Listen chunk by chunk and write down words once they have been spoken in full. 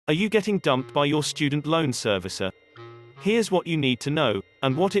Are you getting dumped by your student loan servicer? Here's what you need to know,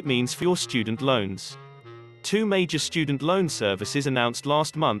 and what it means for your student loans. Two major student loan services announced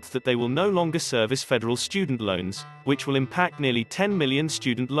last month that they will no longer service federal student loans, which will impact nearly 10 million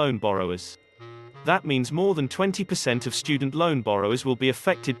student loan borrowers. That means more than 20% of student loan borrowers will be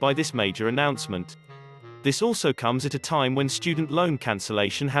affected by this major announcement. This also comes at a time when student loan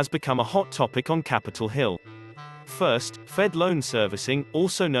cancellation has become a hot topic on Capitol Hill. First, FedLoan Servicing,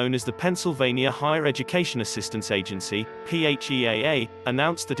 also known as the Pennsylvania Higher Education Assistance Agency, PHEAA,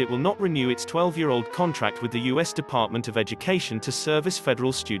 announced that it will not renew its 12-year-old contract with the U.S. Department of Education to service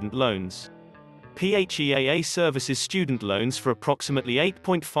federal student loans. PHEAA services student loans for approximately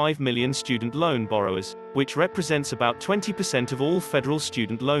 8.5 million student loan borrowers, which represents about 20% of all federal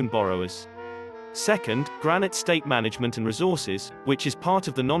student loan borrowers. Second, Granite State Management Resources, which is part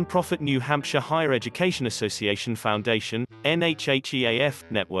of the non-profit New Hampshire Higher Education Association Foundation, NHHEAF,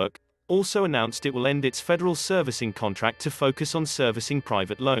 network, also announced it will end its federal servicing contract to focus on servicing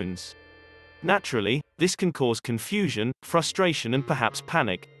private loans. Naturally, this can cause confusion, frustration and perhaps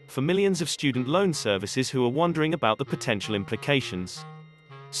panic for millions of student loan services who are wondering about the potential implications.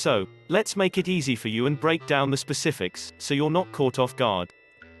 So, let's make it easy for you and break down the specifics, so you're not caught off guard.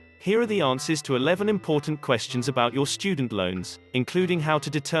 Here are the answers to 11 important questions about your student loans, including how to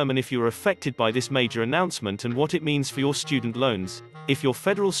determine if you are affected by this major announcement and what it means for your student loans. If your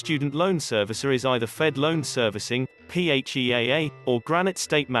federal student loan servicer is either FedLoan Servicing, PHEAA, or Granite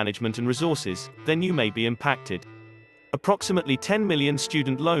State Management Resources, then you may be impacted. Approximately 10 million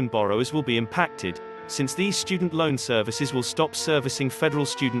student loan borrowers will be impacted, since these student loan services will stop servicing federal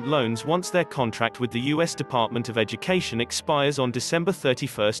student loans once their contract with the U.S. Department of Education expires on December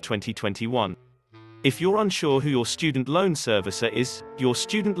 31, 2021. If you're unsure who your student loan servicer is, your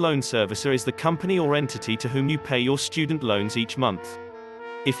student loan servicer is the company or entity to whom you pay your student loans each month.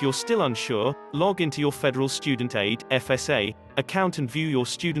 If you're still unsure, log into your Federal Student Aid (FSA) account and view your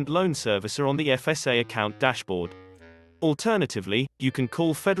student loan servicer on the FSA Account Dashboard. Alternatively, you can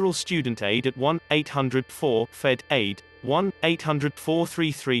call Federal Student Aid at 1-800-4-FED-AID,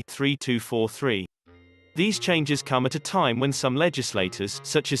 1-800-433-3243. These changes come at a time when some legislators,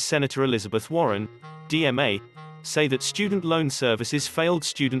 such as Senator Elizabeth Warren, DMA, say that student loan services failed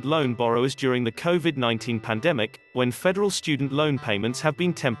student loan borrowers during the COVID-19 pandemic, when federal student loan payments have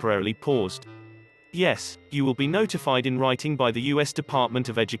been temporarily paused. Yes, you will be notified in writing by the U.S. Department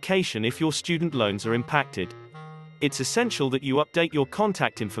of Education if your student loans are impacted. It's essential that you update your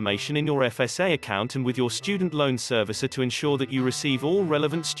contact information in your FSA account and with your student loan servicer to ensure that you receive all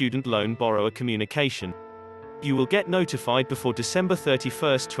relevant student loan borrower communication. You will get notified before December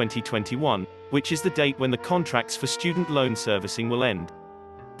 31, 2021, which is the date when the contracts for student loan servicing will end.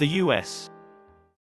 The U.S.